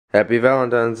Happy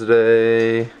Valentine's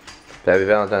Day. Happy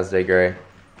Valentine's Day, Gray.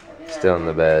 Still in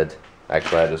the bed.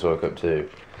 Actually, I just woke up too.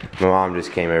 My mom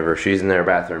just came over. She's in their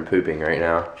bathroom pooping right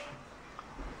now.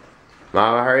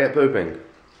 Mama, hurry up pooping.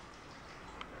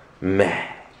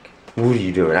 Mac, what are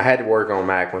you doing? I had to work on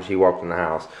Mac when she walked in the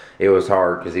house. It was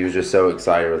hard because he was just so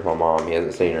excited with my mom. He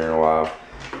hasn't seen her in a while.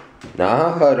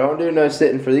 Nah, don't do no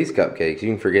sitting for these cupcakes.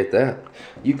 You can forget that.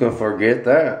 You can forget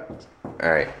that.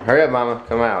 Alright, hurry up, Mama.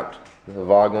 Come out. The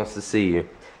vlog wants to see you.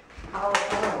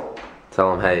 Oh.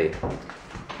 Tell him hey.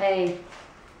 Hey.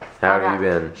 How have you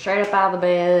been? Straight up out of the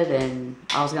bed and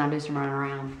I was gonna do some running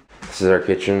around. This is our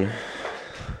kitchen.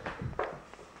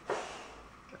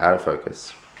 Out of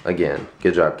focus. Again.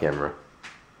 Good job, camera.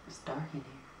 It's dark in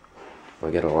here.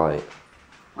 We got a light.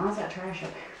 Why is that trash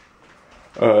up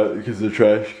here? Because the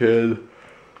trash can.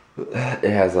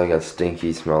 It has like a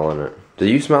stinky smell in it. Do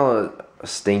you smell a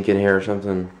stink in here or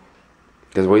something?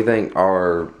 Because we think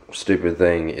our stupid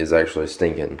thing is actually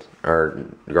stinking. Our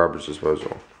garbage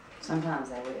disposal. Sometimes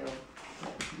they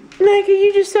will. Maggie,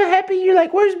 you just so happy. You're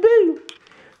like, where's Boo?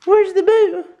 Where's the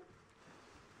Boo?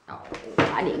 Oh,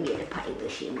 I didn't get to play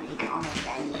with you when he got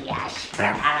on the yes.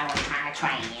 I was trying to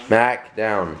train him. Mac,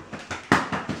 down.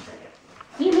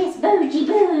 You miss Boogie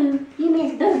Boo. You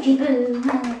miss Boogie Boo.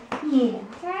 Huh? Yeah.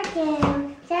 I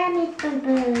do. I miss Boo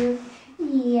Boo.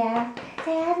 Yeah.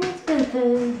 I miss Boo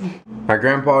Boo. My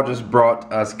grandpa just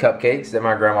brought us cupcakes that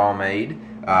my grandma made.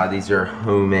 These are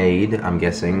homemade, I'm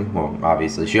guessing. Well,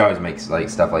 obviously. She always makes like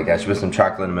stuff like that. She put some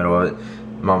chocolate in the middle of it.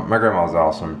 My grandma's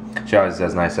awesome. She always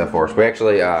does nice stuff for us. We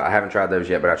actually, I haven't tried those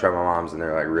yet, but I tried my mom's and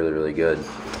they're like really, really good.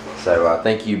 So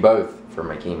thank you both for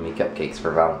making me cupcakes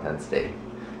for Valentine's Day.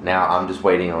 Now I'm just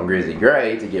waiting on Grizzly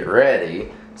Gray to get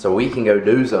ready so we can go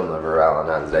do something for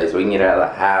Valentine's Day so we can get out of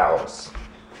the house.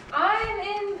 I'm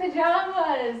in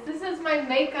pajamas. This is my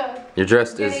makeup. You're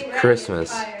dressed as Getting ready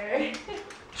Christmas. inspired.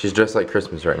 She's dressed like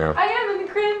Christmas right now. I am in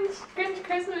the Grinch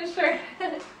Christmas shirt.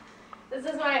 This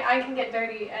is my I can get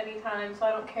dirty anytime, so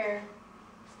I don't care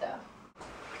stuff.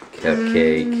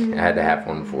 Cupcake. I had to have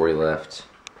one before we left.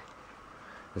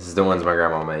 This is the ones my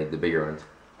grandma made, the bigger ones.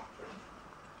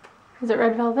 Is it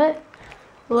red velvet?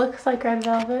 Looks like red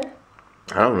velvet.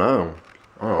 I don't know.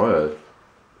 I don't know what it is.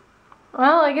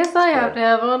 Well, I guess I have to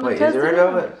have one. Wait, is it red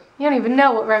velvet? You don't even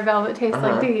know what red velvet tastes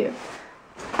like, do you?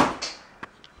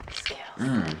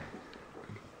 Mmm.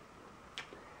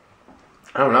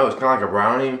 I don't know, it's kind of like a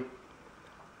brownie,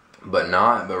 but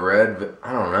red,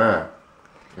 I don't know.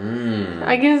 Mmm.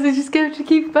 I guess I just have to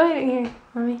keep biting here.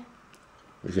 Let me.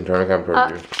 You can turn it on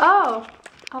towards you. Oh,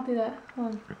 I'll do that. Hold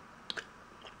on.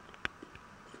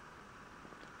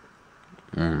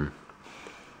 Mmm.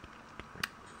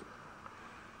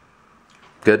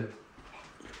 Good?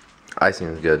 Icing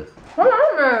is good.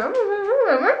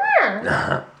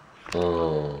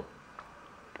 Oh.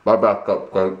 Bye bye,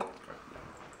 cupcake.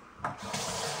 I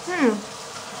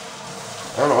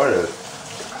don't know what it is.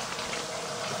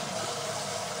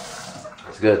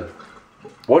 It's good.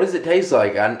 What does it taste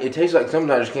like? It tastes like something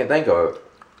I just can't think of.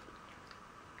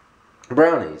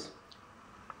 Brownies.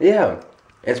 Yeah,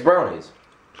 it's brownies.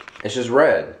 It's just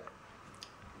red.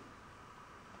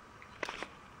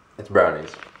 It's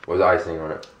brownies with icing on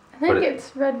it. I think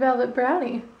it's red velvet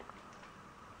brownie.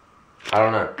 I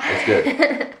don't know. It's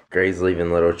good. Gray's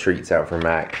leaving little treats out for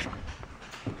Mac.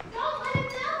 Don't let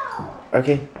him know.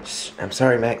 Okay. Shh, I'm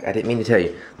sorry, Mac. I didn't mean to tell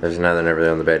you. There's another over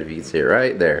there on the bed if you can see it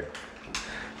right there.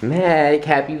 Mac,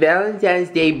 happy Valentine's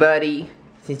Day, buddy.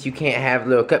 Since you can't have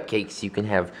little cupcakes, you can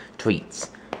have treats.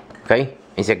 Okay?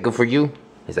 Is that good for you?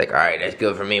 He's like, alright, that's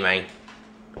good for me, man.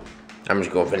 I'm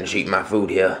just gonna finish eating my food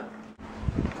here.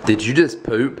 Did you just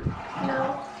poop?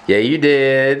 No. Yeah, you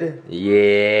did.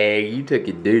 Yeah, you took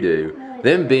a doo-doo.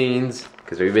 Them beans,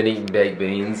 because we've been eating baked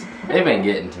beans, they've been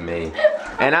getting to me.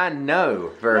 And I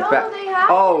know for a fact.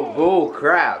 Oh, bull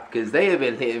crap, because they have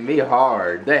been hitting me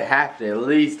hard. They have to at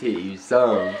least hit you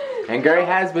some. And Gray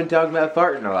has been talking about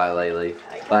farting a lot lately.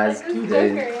 Last 2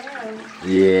 days.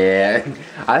 Yeah.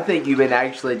 I think you've been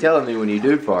actually telling me when you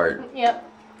do fart. Yep.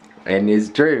 And it's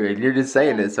true, and you're just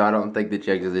saying it, so I don't think that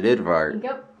you actually did fart.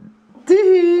 Yep.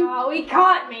 Oh, he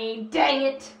caught me. Dang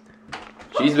it.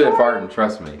 She's been farting,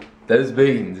 trust me. Those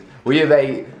beans. We have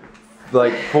ate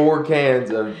like 4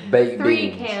 cans of baked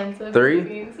beans. 3 cans of 3? baked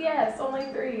beans. Yes,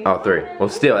 only 3. Oh, 3. Well,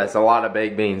 still, that's a lot of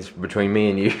baked beans between me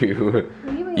and you.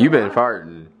 You've been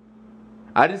farting.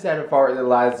 I just had a fart that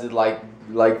lasted like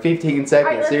 15 seconds.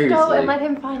 Alright, let's seriously. go and let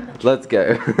him find them. Let's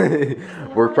go.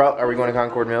 Are we going to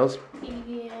Concord Mills?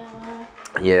 Yeah.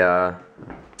 Yeah.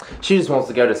 She just wants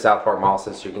to go to South Park Mall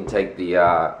so she can take the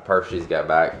purse she's got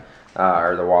back.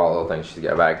 or the wallet little thing she's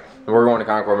got back. And we're going to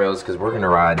Concord Mills because we're gonna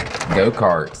ride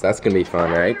go-karts. That's gonna be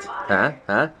fun, right? Huh?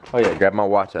 Oh yeah, grab my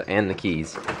watch and the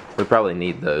keys. We probably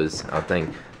need those, I think.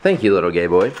 Thank you, little gay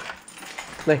boy.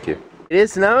 Thank you. It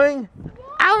is snowing?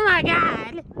 Oh my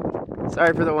God!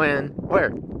 Sorry for the wind.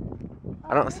 Where?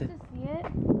 I don't see. it.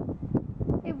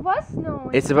 It was snowing.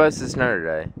 It's supposed to snow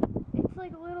today. It's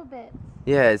like a little bit.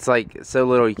 Yeah, it's like so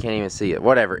little you can't even see it.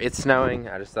 Whatever, it's snowing.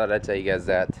 I just thought I'd tell you guys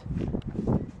that.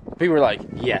 People were like,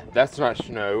 yeah, that's not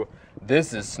snow.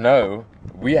 This is snow.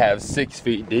 We have 6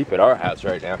 feet deep at our house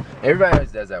right now. Everybody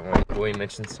always does that when we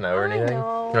mention snow or anything.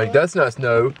 They're like, that's not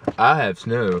snow. I have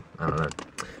snow. I don't know.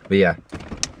 But yeah,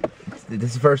 this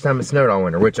is the first time it snowed all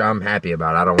winter, which I'm happy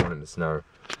about. I don't want it to snow.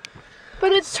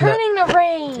 But it's turning to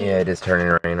rain. Yeah, it is turning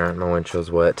to rain. My windshield's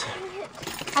wet.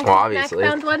 I Well, obviously.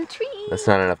 found one tree. That's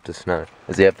not enough to snow.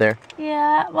 Is he up there?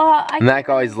 Yeah, well, Mac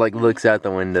always like looks out the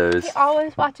windows. He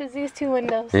always watches these 2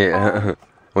 windows. Yeah.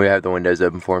 We have the windows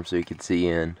open for him so he could see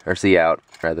in, or see out,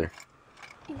 rather.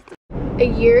 A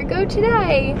year ago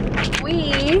today,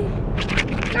 we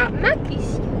got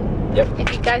Mackie's. Yep.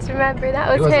 If you guys remember, that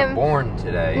was He wasn't him. born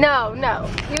today. No.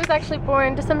 He was actually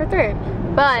born December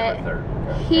 3rd. But December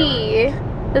 3rd. Okay.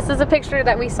 this is a picture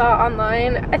that we saw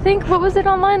online. I think, what was it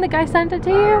online? The guy sent it to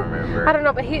you? I don't remember. I don't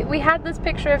know, but we had this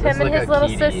picture of Just him and look his how little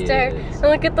cute he sister. is.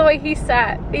 And look at the way he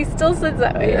sat. He still sits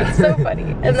that way. Yeah. It's so funny.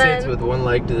 He And sits then with one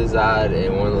leg to the side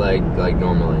and one leg like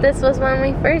normally. this was when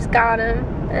we first got him.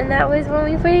 And that was when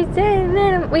we first did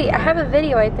it. Wait, I have a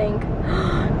video, I think.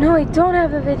 No, I don't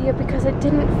have a video because it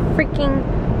didn't freaking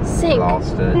sync.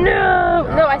 Lost it.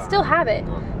 No, I still have it.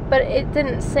 But it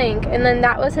didn't sync. And then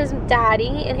that was his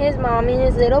daddy and his mommy and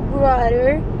his little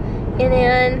brother. And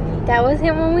then that was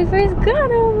him when we first got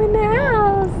him in the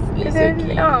house. He's so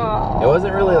cute. Aww. It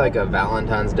wasn't really like a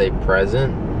Valentine's Day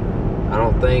present, I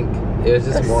don't think. It was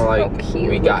just That's more so like cute.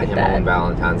 we Look got at him that. on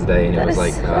Valentine's Day and That it was is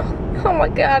like so, oh my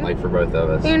God. like for both of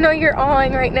us. You know you're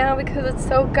awing right now because it's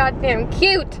so goddamn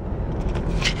cute.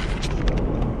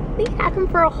 We had him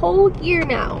for a whole year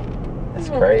now. That's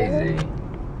crazy.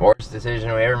 Worst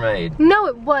decision we ever made. No,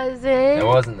 it wasn't. It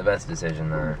wasn't the best decision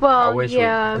though. Well, I wish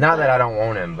yeah, not that I don't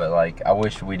want him, but like I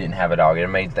wish we didn't have a dog. It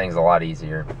made things a lot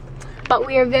easier. But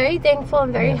we are very thankful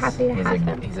and very Yes, happy to have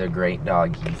him. He's a great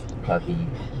dog. He's a puppy,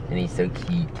 and he's so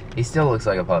cute. He still looks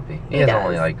like a puppy. He is does.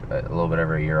 only like a little bit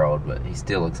over a year old, but he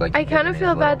still looks like. I kind of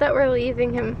feel bad that we're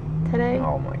leaving him today.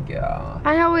 Oh my God.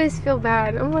 I always feel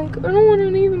bad. I'm like, I don't want to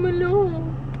leave him alone.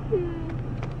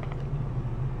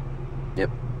 Yep.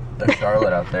 There's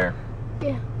Charlotte out there.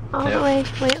 Yeah, all Yep. the way.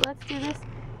 Wait, let's do this.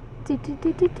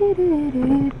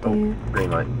 Oh,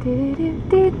 green light. Do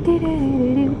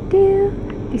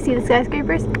you see the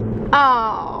skyscrapers?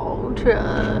 Oh,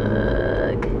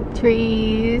 truck.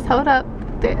 Trees. Hold up.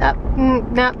 They're up.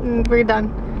 No, we're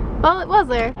done. Well, it was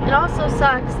there. It also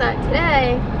sucks that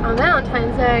today, on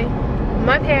Valentine's Day,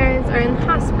 my parents are in the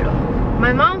hospital.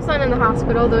 My mom's not in the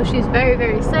hospital, though she's very,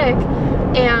 very sick,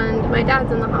 and my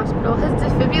dad's in the hospital. His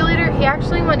defibrillator, he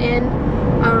actually went in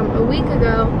a week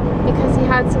ago because he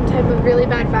had some type of really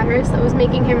bad virus that was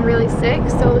making him really sick,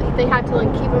 so they had to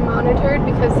like keep him monitored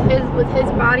because with his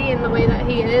body and the way that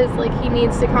he is, like he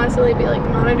needs to constantly be like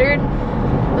monitored.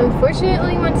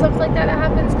 Unfortunately, when stuff like that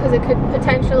happens, because it could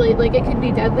potentially, like it could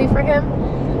be deadly for him.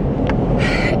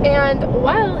 And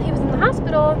while he was in the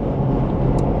hospital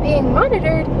being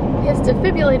monitored, his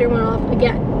defibrillator went off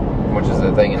again. Which is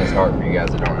the thing in his heart for you guys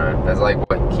that don't know. That's like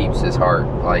what keeps his heart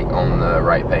like on the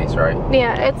right pace, right?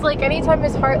 Yeah, it's like anytime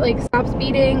his heart like stops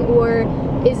beating or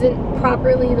isn't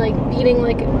properly like beating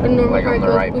like a normal Like heart on the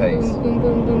goes right boom, pace. boom,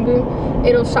 boom, boom, boom, boom,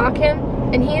 it'll shock him.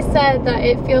 And he said that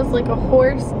it feels like a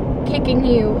horse kicking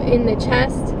you in the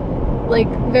chest, like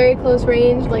very close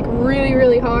range, like really,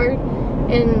 really hard.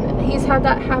 And he's had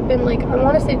that happen like, I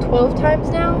want to say 12 times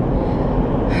now.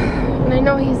 And I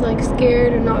know he's like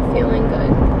scared and not feeling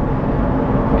good.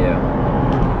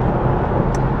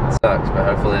 Yeah. It sucks, but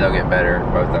hopefully they'll get better,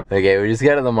 both of them. Okay, we just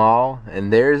got to the mall,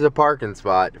 and there's a parking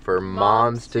spot for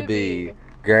moms to be.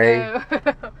 Great.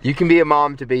 You can be a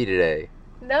mom to be today.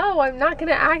 No, I'm not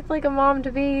gonna act like a mom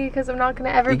to be because I'm not gonna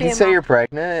ever You be can a say mom. you're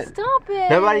pregnant. Stop it.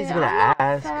 Nobody's gonna I'm not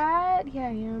ask. Fat. Yeah, I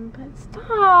am, but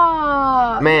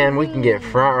stop. Man, we can get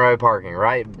front row parking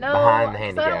right No, behind the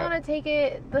 'cause I don't handicap. want to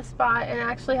take the spot and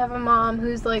actually have a mom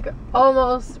who's like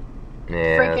almost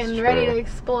Yeah, freaking that's ready to true.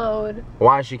 explode.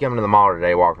 Why is she coming to the mall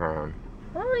today walking around?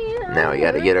 Oh, yeah. Now we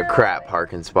gotta get a crap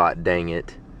parking spot, dang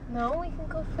it. No, we can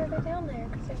go further down there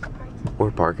because there's parking.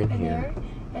 We're parking And here.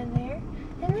 there, and there,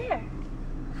 and there.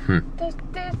 Hmm.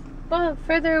 Well,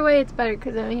 further away it's better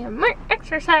because then we have more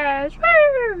exercise.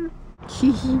 Woo!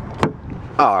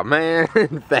 Oh man,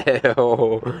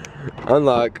 fail.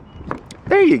 Unlock.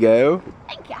 There you go.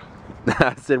 Thank ya.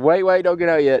 I said, wait, don't get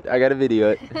out yet. I gotta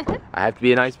video it. I have to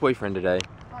be a nice boyfriend today.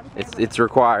 It's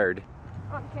required.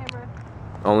 On camera.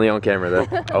 Only on camera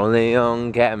though. Only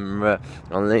on camera.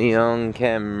 Only on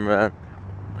camera.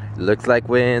 Looks like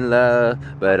we're in love,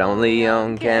 but only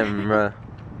on camera.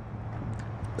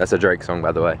 That's a Drake song,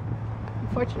 by the way.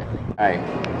 Unfortunately.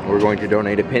 Alright, we're going to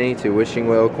donate a penny to Wishing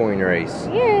Well Coin Race.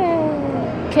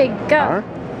 Yeah. Okay, go. Huh?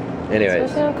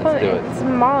 Anyways, let's do it. It's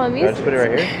mom. Can I just put it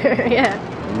right here? Yeah.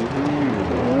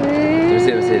 Let's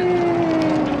see it.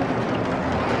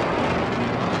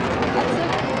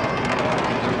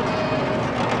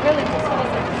 Really just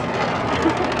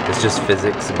physics. It's just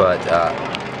physics, but it's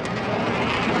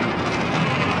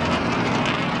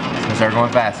gonna start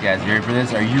going fast, guys. You ready for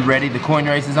this? Are you ready? The coin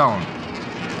race is on.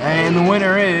 And the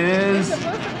winner is... You're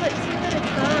supposed to put 2 at a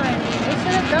time. They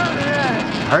should have gotten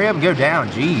that. Hurry up and go down,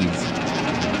 jeez.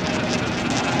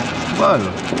 Whoa.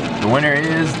 The winner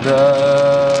is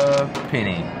the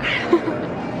penny.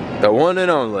 The one and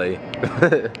only.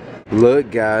 Look,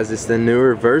 guys, it's the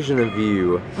newer version of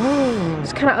you.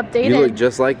 It's kind of updated. You look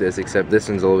just like this, except this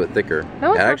one's a little bit thicker.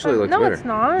 No, it's it not actually looks no, better. it's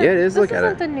not. Yeah, it is. Look at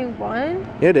it. This isn't the new one.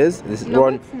 Yeah, it is. This is No,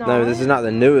 one. it's not. No, this is not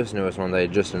the newest one they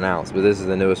just announced, but this is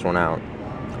the newest one out.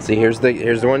 See, here's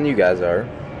the one you guys are,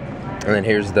 and then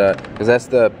here's because that's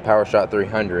the PowerShot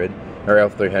 300 or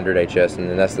F300 HS, and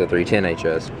then that's the 310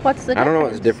 HS. What's the difference? I don't know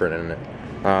what's different in it.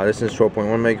 This is 12.1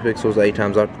 megapixels,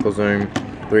 8x optical zoom,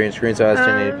 3-inch screen size,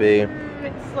 1080p.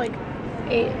 It's like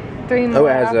 3 more. Oh,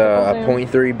 it has a optical zoom.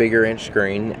 0.3 bigger inch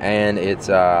screen, and it's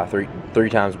three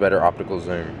times better optical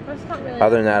zoom. That's not really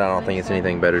Other than that, I don't think it's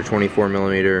anything better. 24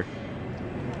 millimeter.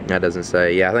 That doesn't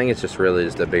say. Yeah, I think it's just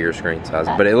a bigger screen size.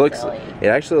 But it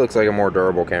actually looks like a more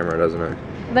durable camera, doesn't it?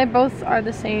 They both are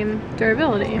the same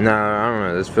durability. No, I don't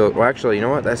know. This feels. Well, actually, you know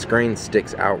what? That screen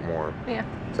sticks out more. Yeah.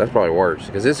 So that's probably worse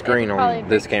because this screen probably on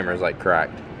this camera is like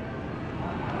cracked.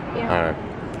 Yeah. I don't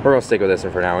know. We're gonna stick with this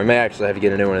one for now. We may actually have to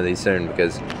get a new one of these soon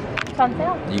because It's on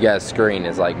sale. you guys' screen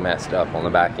is like messed up on the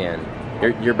back end.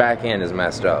 Your back end is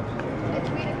messed up. I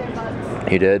tweeted their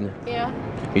butts. You did? Yeah.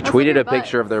 You That's tweeted their a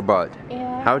picture of their butt. Yeah.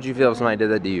 How would you feel if somebody did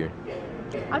that to you?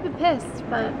 I'd be pissed,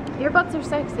 but your butts are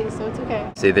sexy, so it's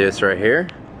okay. See this right here?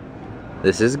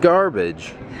 This is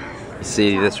garbage. You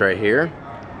see this right here?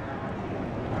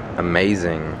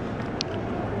 Amazing.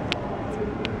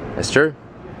 That's true.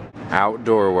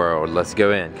 Outdoor world. Let's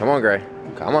go in. Come on, Gray.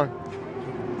 Come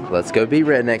on. Let's go be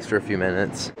rednecks for a few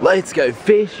minutes. Let's go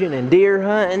fishing and deer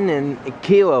hunting and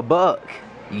kill a buck.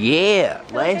 Yeah,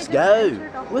 let's go.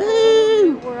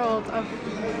 Woo! World of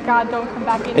God, don't come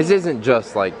back in. This isn't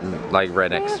just like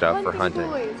redneck They stuff have for hunting.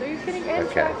 Toys. Are you kidding? And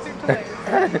Okay.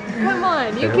 tractor toys. Come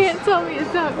on, you can't tell me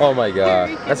it's not. Oh my god,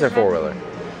 that's a four-wheeler.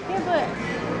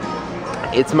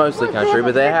 Yeah, It's mostly Look, they country, have but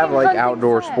a they have freaking like hunting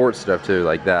outdoor set. sports stuff too,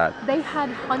 like that. but they had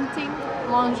hunting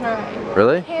lingerie.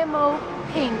 Really? Camo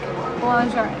pink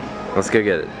lingerie. Let's go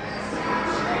get it.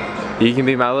 You can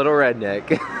be my little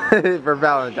redneck for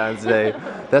Valentine's Day.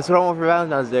 That's what I want for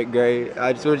Valentine's Day, Gray.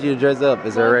 I just want you to dress up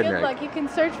as a Well, good redneck. luck. You can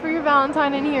search for your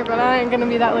Valentine in here, but I ain't gonna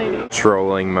be that lady.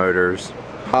 Trolling motors.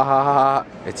 Ha ha ha ha.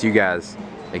 It's you guys,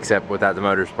 except without the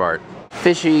motors part.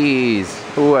 Fishies.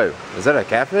 Whoa, is that a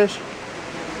catfish?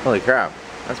 Holy crap,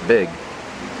 that's big.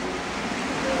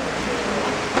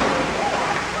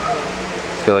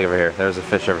 Let's go look over here. There's a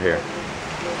fish over here.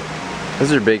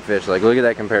 Those are big fish. Like, look at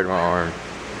that compared to my arm.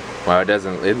 Well, it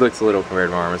doesn't. It looks little compared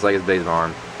to my arm. It's like as big as my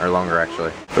arm, or longer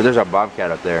actually. But there's a bobcat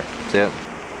up there. See it?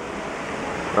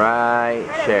 Right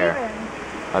there.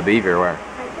 A beaver where?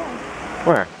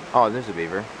 Where? Oh, there's a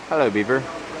beaver. Hello, beaver.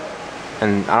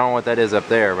 And I don't know what that is up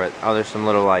there, but oh, there's some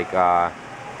little like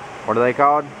what are they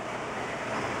called?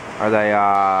 Are they Oh,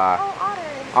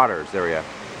 otters. otters? There we go.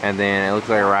 And then it looks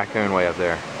like a raccoon way up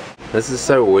there. This is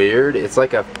so weird. It's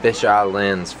like a fisheye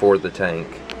lens for the tank.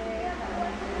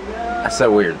 That's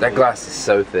so weird. That glass is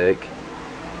so thick.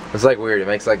 It's like weird. It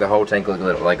makes like the whole tank look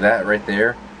little. Like that right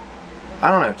there. I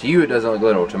don't know. To you it doesn't look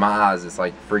little. To my eyes it's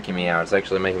like freaking me out. It's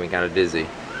actually making me kind of dizzy.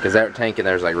 Because that tank in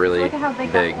there is like really Look at how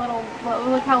big big. that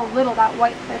little. Look how little that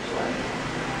white fish was.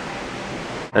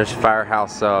 There's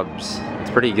Firehouse Subs.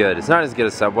 It's pretty good. It's not as good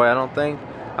as Subway, I don't think.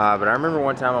 But I remember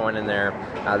one time I went in there,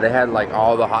 they had like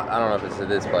all the hot, I don't know if it's at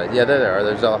this place. Yeah,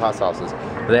 there's all the hot sauces.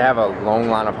 But they have a long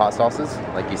line of hot sauces,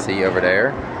 like you see over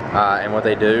there. And what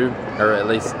they do, or at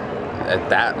least at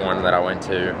that one that I went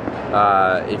to,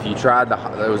 if you tried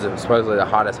it was supposedly the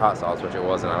hottest hot sauce, which it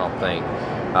wasn't, I don't think.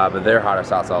 But their hottest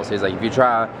hot sauce, he's like, if you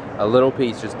try a little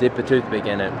piece, just dip a toothpick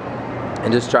in it,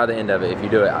 and just try the end of it. If you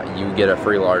do it, you get a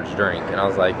free large drink. And I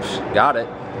was like, got it.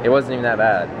 It wasn't even that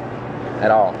bad.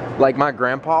 at all. Like my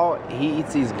grandpa, he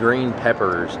eats these green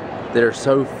peppers that are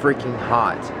so freaking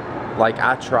hot. Like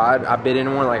I bit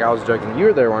into one like I was joking. You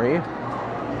were there, weren't you?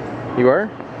 You were?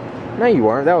 No, you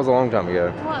weren't. That was a long time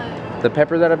ago. What? The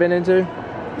pepper that I bit into? Yeah,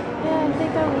 I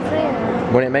think I was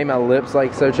there. When it made my lips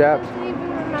like so chapped? I don't even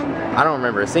remember. I don't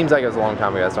remember. It seems like it was a long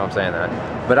time ago, that's why I'm saying that.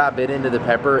 But I bit into the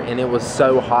pepper and it was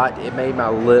so hot, it made my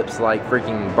lips like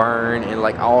freaking burn, and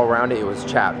like all around it was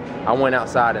chapped. I went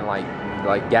outside and like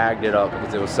gagged it up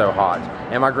because it was so hot.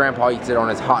 And my grandpa eats it on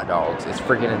his hot dogs. It's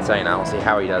freaking insane. I don't see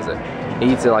how he does it.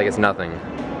 He eats it like it's nothing.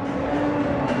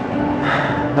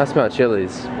 I smell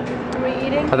chilies. Are we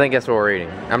eating? I think that's what we're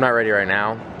eating. I'm not ready right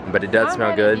now, but it does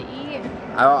smell good.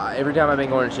 Every time I've been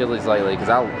going to Chili's lately, because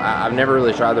I've never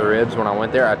really tried the ribs. When I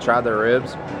went there, I tried the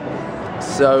ribs.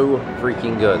 So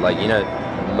freaking good. Like, you know,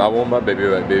 I want my baby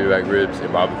back ribs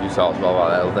and barbecue sauce, blah, blah,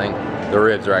 that whole thing. The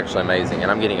ribs are actually amazing.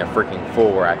 And I'm getting a freaking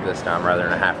full rack this time rather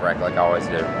than a half rack like I always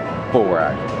do. Full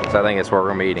rack. So I think that's where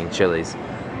we're going to be eating, Chili's.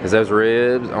 Because those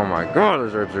ribs, oh my god,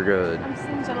 those ribs are good. I'm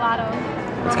seeing gelato.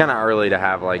 It's kind of early to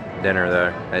have like dinner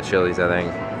though at Chili's, I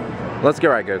think. Let's go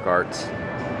ride go-karts.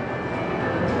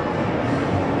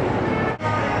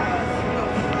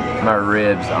 My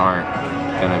ribs aren't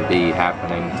gonna be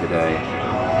happening today.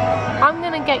 I'm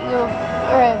gonna get you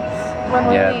ribs when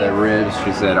we leave. The ribs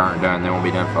she said aren't done. They won't be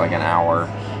done for like an hour.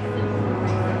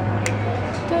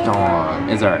 Darn.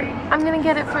 It's alright. I'm gonna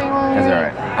get it for you when we leave. It's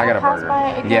alright. I got a burger.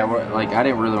 Yeah, like I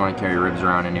didn't really want to carry ribs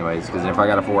around anyways, because if I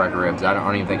got a full rack of ribs, I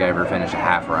don't even think I ever finished a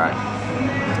half rack.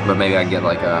 But maybe I can get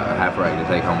like a half rack to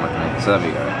take home with me. So that'd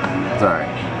be good. It's alright.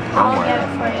 I'll get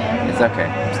it for you. It's okay.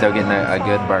 I'm still getting a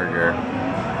good burger.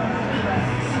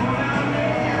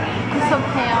 I'm so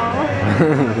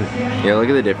pale. Yeah, look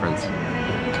at the difference.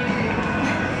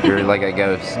 You're like a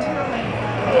ghost.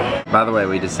 By the way,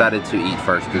 we decided to eat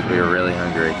first because we were really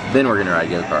hungry. Then we're gonna ride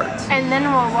go-karts. And then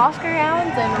we'll walk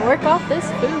around and work off this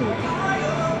food.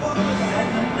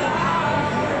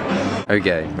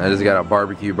 Okay, I just got a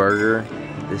barbecue burger.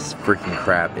 This freaking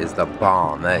crap is the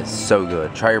bomb. That is so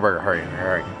good. Try your burger, hurry,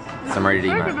 hurry. So I'm ready to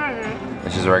eat mine.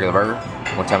 It's just a regular burger?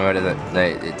 Well, tell me what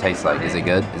it tastes like. Is it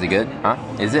good? Is it good? Huh?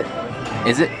 Is it?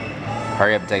 Is it?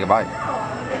 Hurry up and take a bite.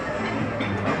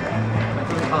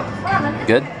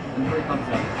 Good?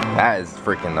 That is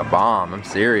freaking the bomb. I'm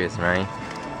serious, man.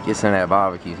 Get some of that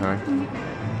barbecue, son.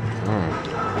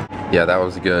 Yeah, that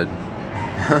was good.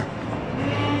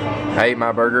 I ate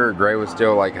my burger. Gray was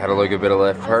still like had a little bit of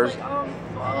left. Hers.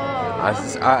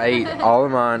 I ate all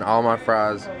of mine, all my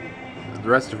fries, the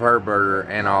rest of her burger,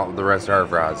 and all the rest of her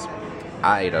fries.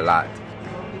 I ate a lot.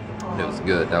 It was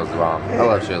good. That was the bomb. I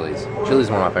love Chili's. Chili's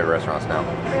is one of my favorite restaurants now.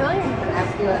 Really?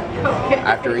 Okay.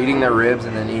 After eating their ribs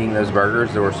and then eating those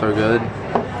burgers that were so good,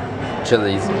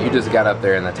 Chili's, you just got up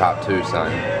there in the top 2,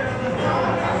 son.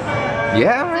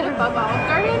 Yeah. Is it above Olive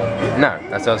Garden? No,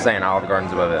 that's what I was saying. Olive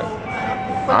Garden's above it.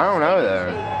 I don't know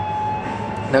though.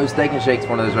 No, Steak and Shake's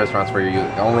one of those restaurants where you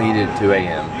only eat it at 2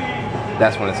 a.m.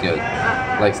 That's when it's good.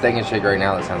 Like Steak and Shake right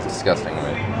now, that sounds disgusting to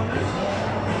me.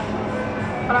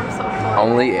 But I'm so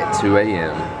full. Only at 2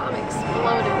 a.m. I'm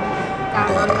exploding.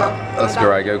 Let's go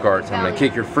ride go-karts. I'm gonna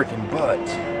kick your freaking butt.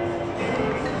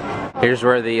 Here's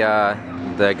where the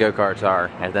go-karts are,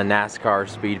 at the NASCAR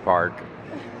speed park.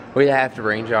 We have to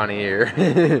bring Johnny here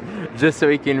just so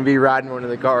he can be riding one of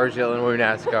the cars yelling "Woo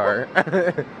NASCAR."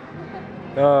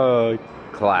 Oh,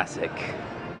 classic.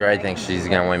 I think she's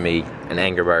gonna win me an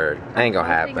Angry Bird. Ain't gonna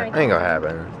happen. Ain't gonna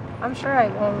happen. I'm sure I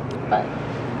won't, but.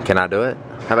 Can I do it?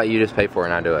 How about you just pay for it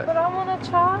and I do it? But I wanna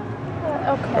try.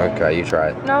 Okay. Okay, you try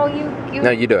it. No, you.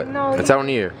 No, you do it. No. It's on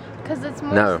you. Because it's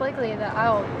most likely that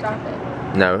I'll drop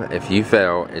it. No, if you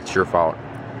fail, it's your fault.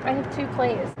 I have 2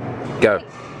 plays. Go.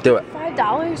 Do it.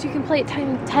 $5, you can play it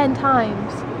 10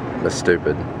 times. That's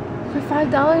stupid. For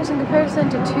 $5 in comparison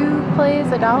to 2 plays,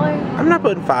 $1? I'm not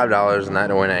putting $5 in that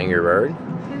to win an Angry Bird.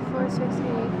 2, 4, 6,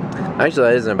 8. Actually,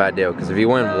 that isn't a bad deal because if you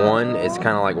win one, it's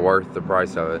kind of like worth the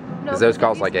price of it. Because those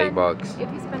cost like $8.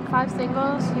 If you spend 5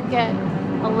 singles, you get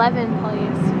 11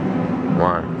 plays.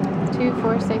 Why? 2,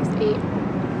 4, 6, 8,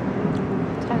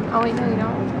 10. Oh wait, no, you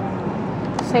don't.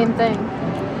 Same thing.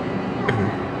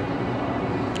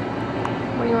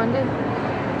 What do you want to do?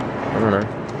 I don't know.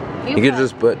 You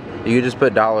could just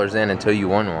put dollars in until you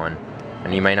won one,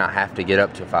 and you may not have to get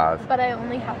up to 5. But I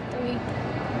only have 3.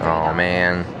 Oh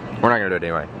man, we're not gonna do it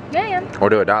anyway. Yeah. We'll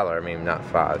do $1. I mean, not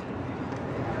 5.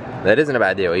 That isn't a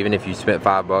bad deal, even if you spent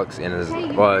 $5 and as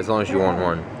long as you won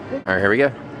one. All right, here we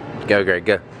go. Go, Greg,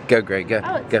 go. Go, Greg, go.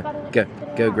 Oh,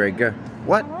 Go, Greg, go.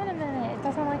 What? Wait a minute. It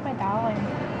doesn't like my dollar.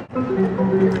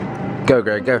 Go,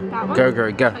 Greg, go. That one? Go,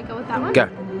 Greg, go. Should I go with that one? Go.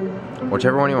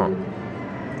 Whichever one you want.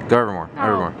 Go over more.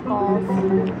 Over more. Balls.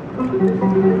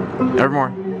 Over more.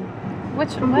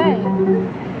 Which way?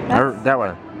 Over, that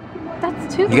way.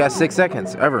 That's too. You got 6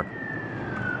 seconds. Over.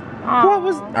 Aw. What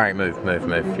was? All right, move.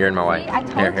 You're in my way. See, I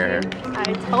told Here, you. here.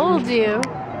 I told you.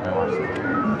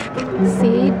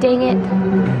 See, dang it.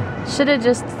 Should have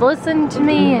just listened to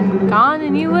me and gone,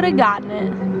 and you would have gotten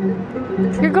it.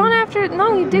 You're going after it.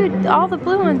 No, you do. All the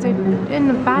blue ones are in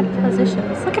the bad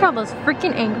positions. Look at all those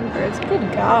freaking Angry Birds.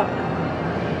 Good God.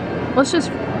 Let's just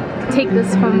take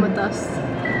this home with us.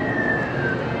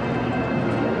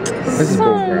 This is so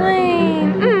bullcrap.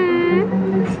 lame. Do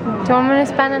you want me to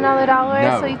spend another $1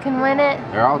 No. so you can win it?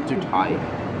 They're all too tight.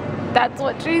 That's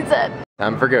what she said.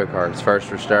 Time for go-karts.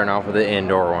 First, we're starting off with the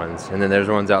indoor ones, and then there's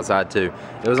ones outside too.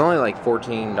 It was only like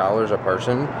 $14 a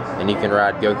person, and you can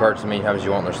ride go-karts as many times as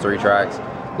you want. There's 3 tracks,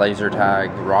 laser tag,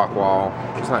 rock wall.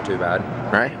 It's not too bad,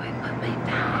 right?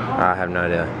 I have no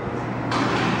idea.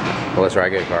 Well, let's ride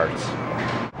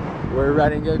go-karts. We're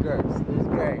riding go-karts. This is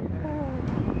great.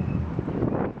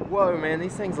 Whoa, man,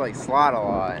 these things like slide a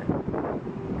lot.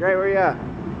 Great, where you at?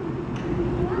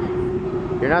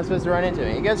 You're not supposed to run into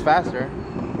me. It goes faster.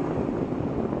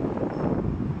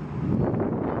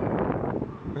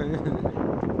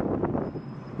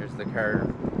 Here's the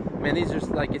curve. Man, these are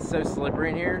like, it's so slippery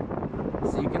in here,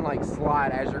 so you can like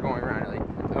slide as you're going around. Like,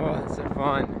 oh, it's so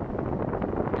fun.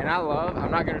 And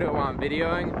I'm not gonna do it while I'm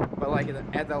videoing, but like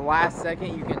at the last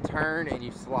second you can turn and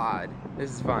you slide. This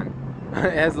is fun.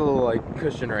 It has a little like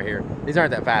cushion right here. These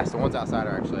aren't that fast. The ones outside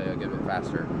are actually a good bit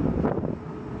faster.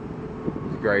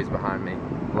 Gray's behind me,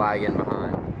 lagging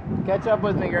behind. Catch up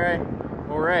with me, Gray.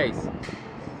 We'll race.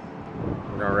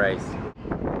 We're gonna race.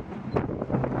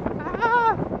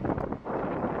 Ah!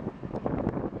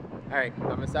 Alright, I'm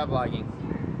gonna stop vlogging.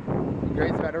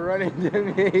 Gray's about to run into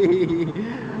me.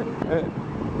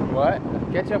 What?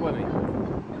 Catch up with me.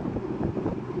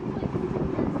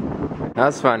 That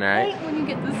was fun, right? I hate when you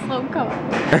get the slow car.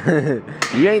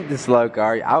 You ain't the slow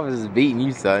car. I was beating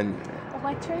you, son.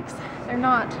 Electrics? They're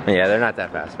not. Yeah, they're not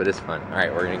that fast, but it's fun. All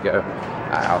right, we're gonna go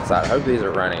outside. I hope these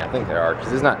are running. I think they are,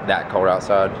 because it's not that cold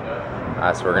outside.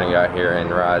 So we're gonna go out here and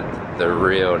ride the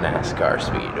real NASCAR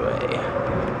Speedway.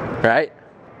 Right?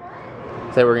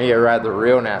 So we're gonna go ride the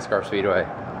real NASCAR Speedway.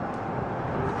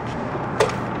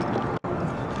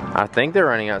 I think they're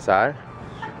running outside.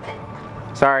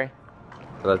 Sorry.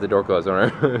 I left the door closed on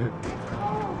her. Oh,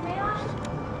 man.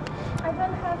 I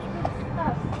don't have good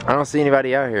stuff. I don't see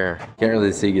anybody out here. Can't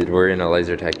really see good. We're in a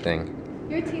laser tag thing.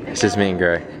 Your teeth are It's just me and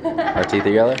Gray. Our teeth are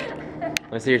yellow?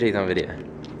 Let me see your teeth on video.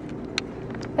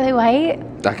 Are they white?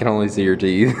 I can only see your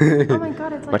teeth. Oh my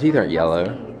God, it's like My teeth aren't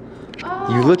yellow.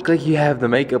 Oh. You look like you have the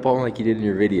makeup on like you did in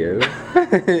your video.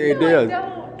 It No, I does.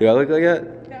 don't. Do I look like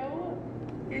that? No.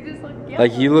 You just look yellow.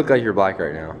 Like you look like you're black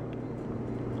right now.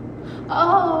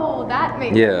 Oh, that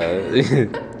makes Yeah.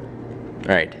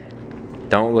 Alright.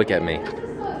 Don't look at me. This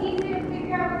is so easy to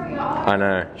figure out where we are. I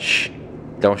know. Shh.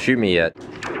 Don't shoot me yet.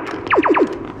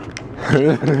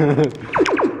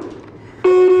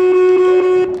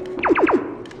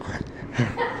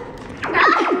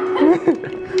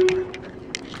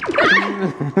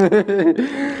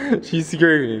 She's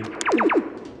screaming.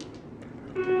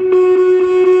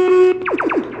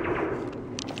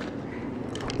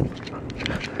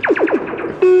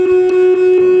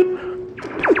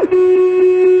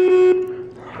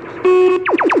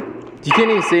 You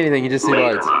can't even see anything, you just see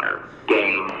lights.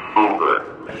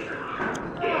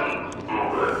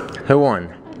 Who won?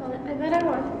 I bet I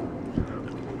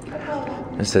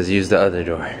won. It says use the other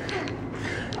door.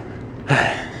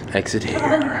 Exit here.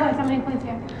 How many points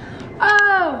here?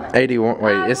 Oh! 81.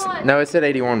 Wait, I it's won. no, it said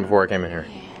 81 before I came in here.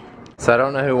 So I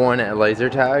don't know who won at laser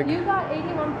tag. You got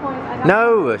 81 points. I got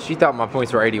No, she thought my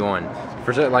points were 81.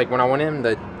 For sure, like when I went in,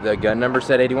 the gun number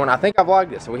said 81. I think I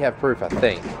vlogged it, so we have proof. I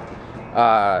think.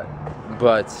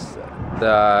 But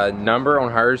the number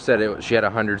on hers said she had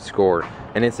 100 score,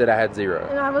 and it said I had 0.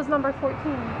 And I was number 14.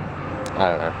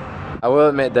 I don't know. I will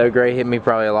admit though, Gray hit me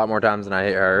probably a lot more times than I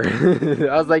hit her.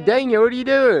 I was like, dang it, what are you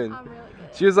doing? I'm really good.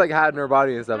 She was like hiding her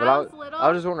body and stuff, When but I was little- I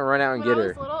was just wanting to run out and When get I her.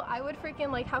 was little, I would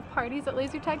freaking like have parties at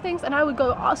laser tag things, and I would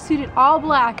go all suited all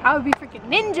black. I would be freaking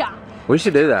ninja. We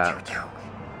should do that.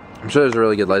 I'm sure there's a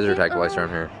really good laser tag place around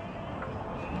here.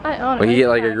 I own it. We could get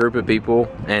like a group of people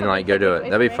and like go do it.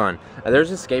 That'd be fun.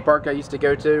 There's a skate park I used to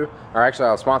go to, or actually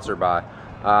I was sponsored by,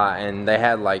 and they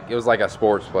had like, it was like a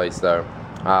sports place though,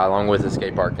 along with the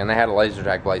skate park, and they had a laser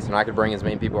tag place, and I could bring as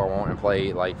many people I want and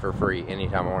play like for free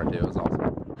anytime I wanted to. It was awesome.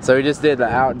 So we just did the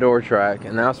outdoor track,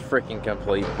 and that was freaking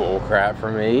complete bull crap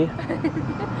for me.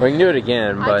 We can do it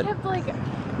again, but I kept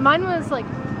like, mine was like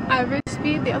average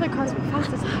speed. The other cars were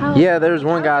fast as hell. Yeah, there was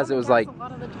one guy's that was like, A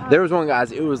lot of the time. there was one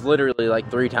guy's, it was literally like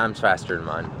 3 times faster than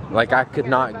mine. Like I could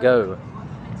not go.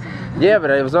 Yeah,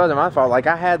 but it wasn't my fault. Like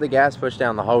I had the gas pushed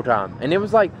down the whole time. And it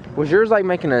was like, was yours like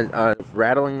making a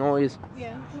rattling noise?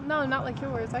 Yeah. No, not like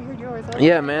yours. I heard yours.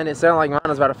 Yeah, man, it sounded like mine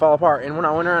was about to fall apart. And when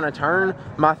I went around a turn,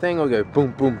 my thing would go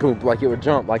boom, boom, boom. Like it would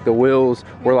jump. Like the wheels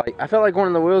were like, I felt like one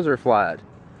of the wheels were flat.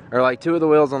 Or like 2 of the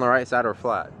wheels on the right side were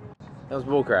flat. That was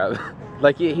bullcrap.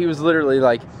 Like he was literally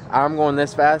like, I'm going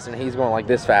this fast and he's going like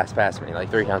this fast past me.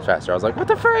 Like 3 times faster. I was like, what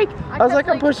the freak? I was like,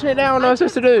 I'm pushing it down. What am I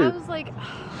supposed to do? I was like,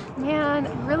 man,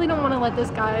 I really don't want to let this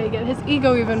guy get his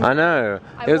ego even. I know.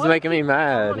 It was making me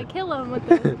mad. I want to kill him with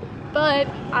this. But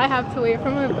I have to wait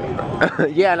for my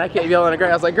boyfriend. Yeah, and I kept yelling at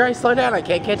Grace. I was like, Grace, slow down. I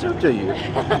can't catch up to you.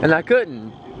 And I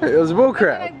couldn't. It was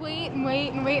bullcrap. I'd wait and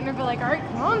wait and wait and I'd be like, all right,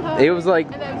 come on, Todd. It was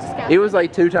like, and then just it was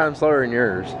like 2 times slower than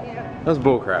yours. Yeah. That was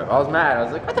bullcrap. I was mad. I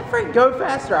was like, what the freak? Go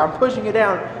faster. I'm pushing it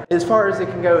down as far as it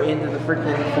can go into the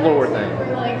freaking floor thing.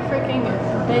 We're like freaking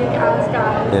big ass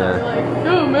guys. Yeah. So we're like,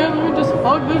 yo man, let me just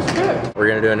hug this chick. We're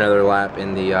gonna do another lap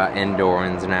in the indoor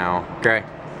ones now. Okay,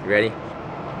 you ready?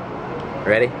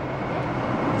 Ready?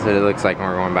 That's what it looks like when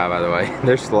we're going by the way.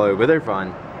 They're slow, but they're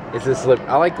fun. It's a slip.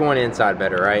 I like going inside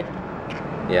better, right?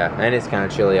 Yeah, and it's kind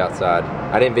of chilly outside.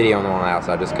 I didn't video on the one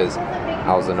outside just because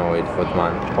I was annoyed with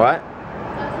mine. What?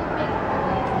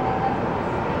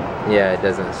 Yeah, it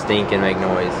doesn't stink and make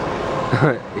noise.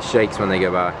 It shakes when they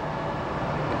go by.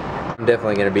 I'm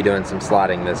definitely going to be doing some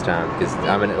sliding this time because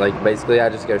I'm gonna, like, basically I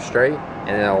just go straight and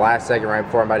then the last second right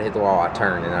before I'm about to hit the wall I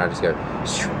turn and then I just go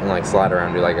and like slide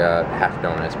around, do like a half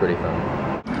donut. It's pretty fun.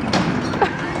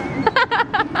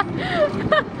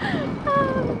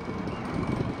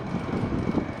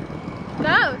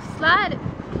 No, slide.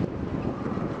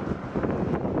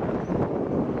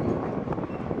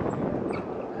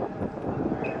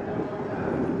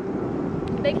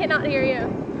 They cannot hear you.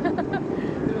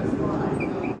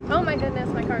 Oh my goodness,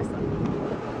 my car's slow.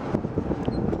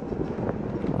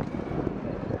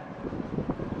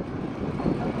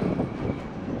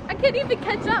 I can't even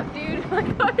catch up, dude. My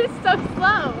car is so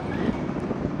slow.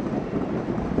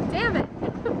 Damn it.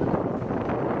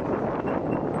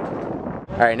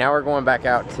 Alright, now we're going back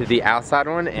out to the outside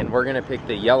one and we're going to pick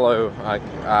the yellow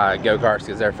go-karts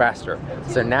because they're faster.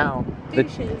 So now,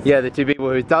 the 2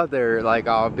 people who thought they're like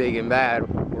all big and bad,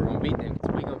 we're going to beat them because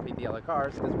we're going to beat the yellow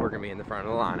cars because we're going to be in the front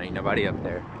of the line. Ain't nobody up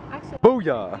there. Actually,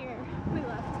 Booyah! here, we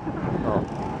left. Oh.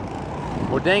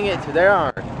 Well, dang it, they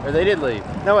aren't. Or they did leave.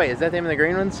 No, wait, is that them in the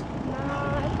green ones? No,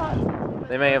 I thought so.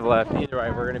 They may have left. Either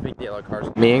way, we're going to pick the yellow cars.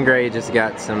 Me and Gray just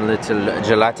got some little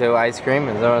gelato ice cream.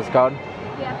 Is that what it's called?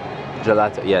 Yeah.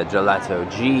 Gelato, yeah, gelato,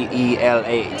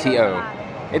 G-E-L-A-T-O.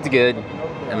 It's good.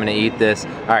 I'm gonna eat this.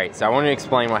 Alright, so I want to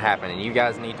explain what happened, and you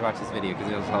guys need to watch this video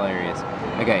because it was hilarious.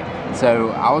 Okay,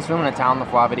 so I was filming a Town on the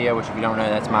Fly video, which if you don't know,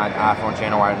 that's my iPhone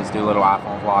channel where I just do little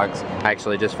iPhone vlogs. I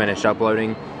actually just finished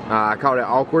uploading. I called it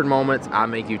Awkward Moments I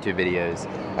Make YouTube Videos.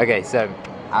 Okay, so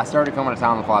I started filming a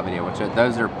Town on the Fly video, which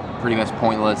those are pretty much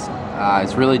pointless.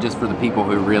 It's really just for the people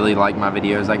who really like my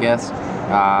videos, I guess.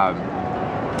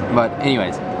 But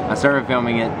anyways, I started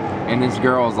filming it, and this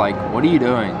girl was like, what are you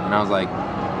doing? And I was like,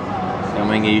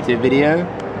 filming a YouTube video.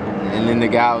 And then the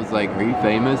guy was like, are you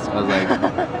famous? I was like,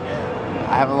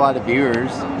 I have a lot of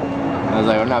viewers. I was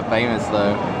like, I'm not famous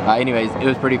though. Anyways, it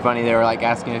was pretty funny. They were like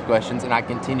asking us questions, and I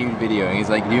continued videoing. He's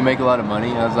like, do you make a lot of money?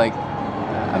 And I was like,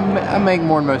 I make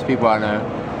more than most people I know.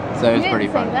 So it was pretty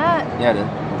funny. That. Yeah, I did.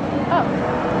 Oh.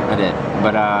 I did.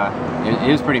 But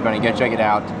it was pretty funny. Go check it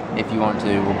out if you want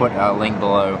to. We'll put a link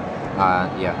below.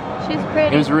 Yeah. She's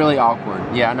pretty. It was really awkward.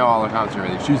 Yeah, I know all the comments are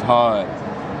really. She's hot.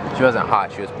 She wasn't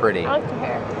hot. She was pretty. I like her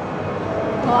hair.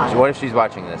 So what if she's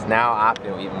watching this? Now I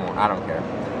feel even more. I don't care.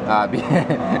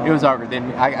 It was awkward.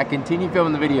 Then I continued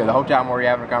filming the video the whole time we were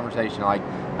having a conversation. Like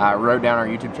I wrote down our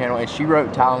YouTube channel, and she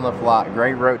wrote "Town on the Fly."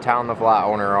 Gray wrote "Town on the Fly"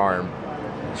 on her arm.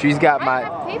 She's got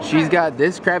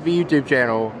this crappy YouTube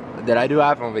channel that I do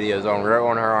iPhone videos on. Wrote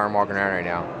on her arm, walking around right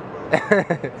now.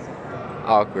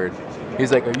 Awkward.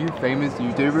 He's like, "Are you a famous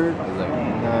YouTuber?" I was like, "No."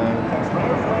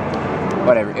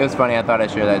 Whatever. It was funny. I thought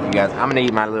I'd share that with you guys. I'm gonna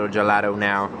eat my little gelato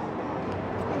now.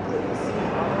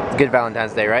 It's good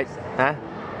Valentine's Day, right? Huh?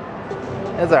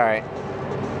 That's alright.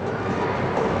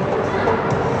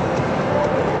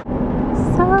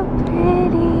 So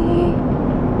pretty.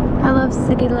 I love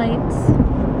city lights.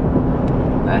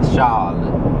 That's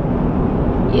Charlotte.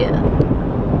 Yeah.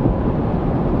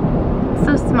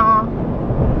 So small.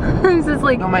 This is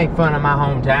like. Don't make fun of my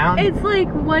hometown. It's like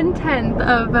 1/10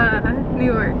 of New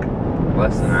York.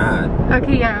 Less than that.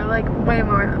 Okay, yeah, like way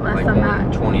more, less than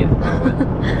that. 20th.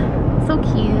 So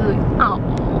cute. Oh,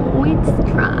 it's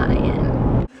trying.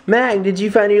 Mac, did you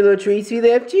find your little treats we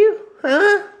left you?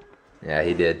 Huh? Yeah,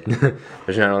 he did.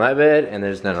 There's none on that bed, and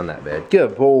there's none on that bed.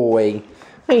 Good boy.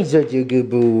 He's such a good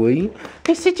boy.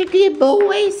 He's such a good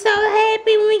boy. So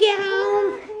happy when we get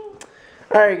home.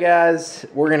 Alright guys,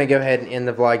 we're going to go ahead and end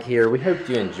the vlog here. We hope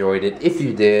you enjoyed it. If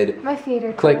you did, my feet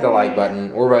are click the like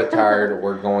button. We're both tired.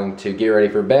 We're going to get ready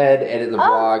for bed, edit the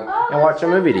vlog, and watch a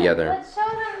movie together. Let's show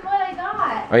them what I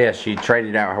got. Oh yeah, she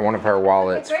traded out one of her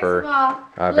wallets for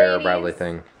a Vera Bradley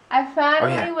thing. I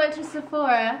finally went to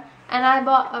Sephora and I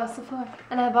bought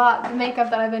the makeup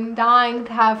that I've been dying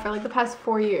to have for like the past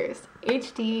 4 years.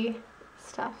 HD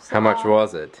stuff. So how much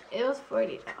was it? It was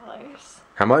 $40.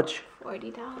 How much?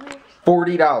 $40.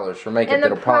 $40 for makeup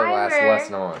that'll probably last less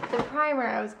than a month. The primer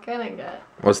I was gonna get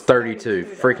Was 32.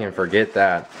 Freaking forget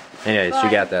that. Anyways, she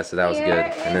got that, so that was good.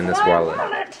 And then this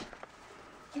wallet.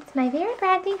 It's my Vera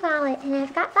Bradley wallet, and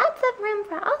it's got lots of room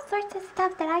for all sorts of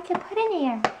stuff that I could put in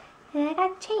here. And I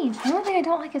got change. The only thing I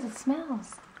don't like is it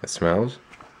smells. It smells?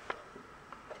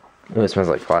 Oh, it smells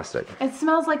like plastic. It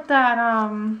smells like that,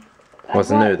 What's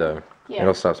new though? Yeah.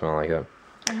 It'll stop smelling like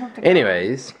that.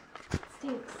 Anyways,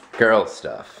 girl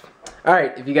stuff.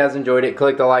 Alright, if you guys enjoyed it,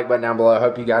 click the like button down below. I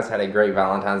hope you guys had a great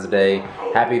Valentine's Day.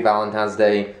 Happy Valentine's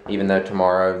Day, even though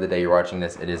tomorrow, the day you're watching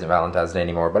this, it isn't Valentine's Day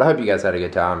anymore. But I hope you guys had a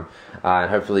good time. And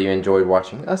hopefully you enjoyed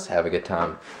watching us have a good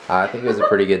time. I think it was a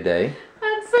pretty good day.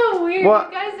 That's so weird. What?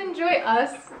 You guys enjoy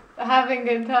us having a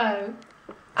good time.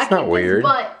 It's not weird.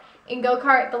 But in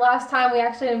go-kart, the last time we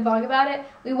actually didn't vlog about it,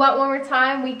 we went one more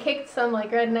time, we kicked some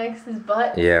like rednecks'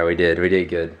 butt. Yeah, we did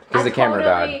good. Because the camera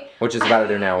died, which is about to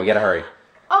do now. We gotta hurry.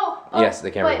 Oh, yes,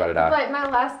 the camera's about to die.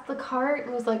 But the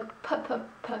cart was like put.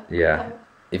 Yeah.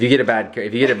 If you get a bad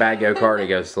go-kart, it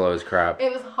goes slow as crap.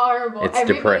 It was horrible. It's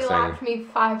Everybody depressing. laughed me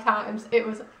 5 times. It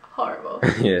was horrible.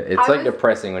 Yeah, it's like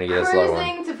depressing when you get a slow one.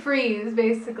 Cruising to freeze,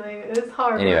 basically. It was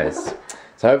horrible. Anyways,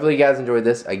 so hopefully you guys enjoyed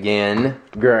this. Again,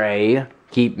 Gray,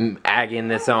 keep agging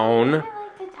this on. I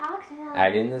like to talk to them.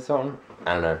 Agging this on?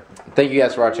 I don't know. Thank you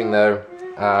guys for watching though.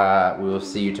 We will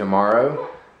see you tomorrow.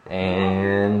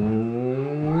 And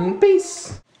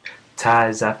peace.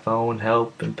 Ties, iPhone,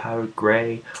 helping Pirate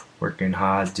Gray. Working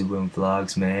hard, doing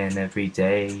vlogs, man, every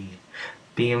day.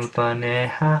 Being funny,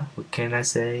 huh? What can I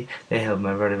say? They help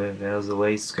my brother with bells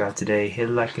away. Subscribe today, hit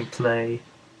like and play.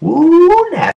 Woo! Now.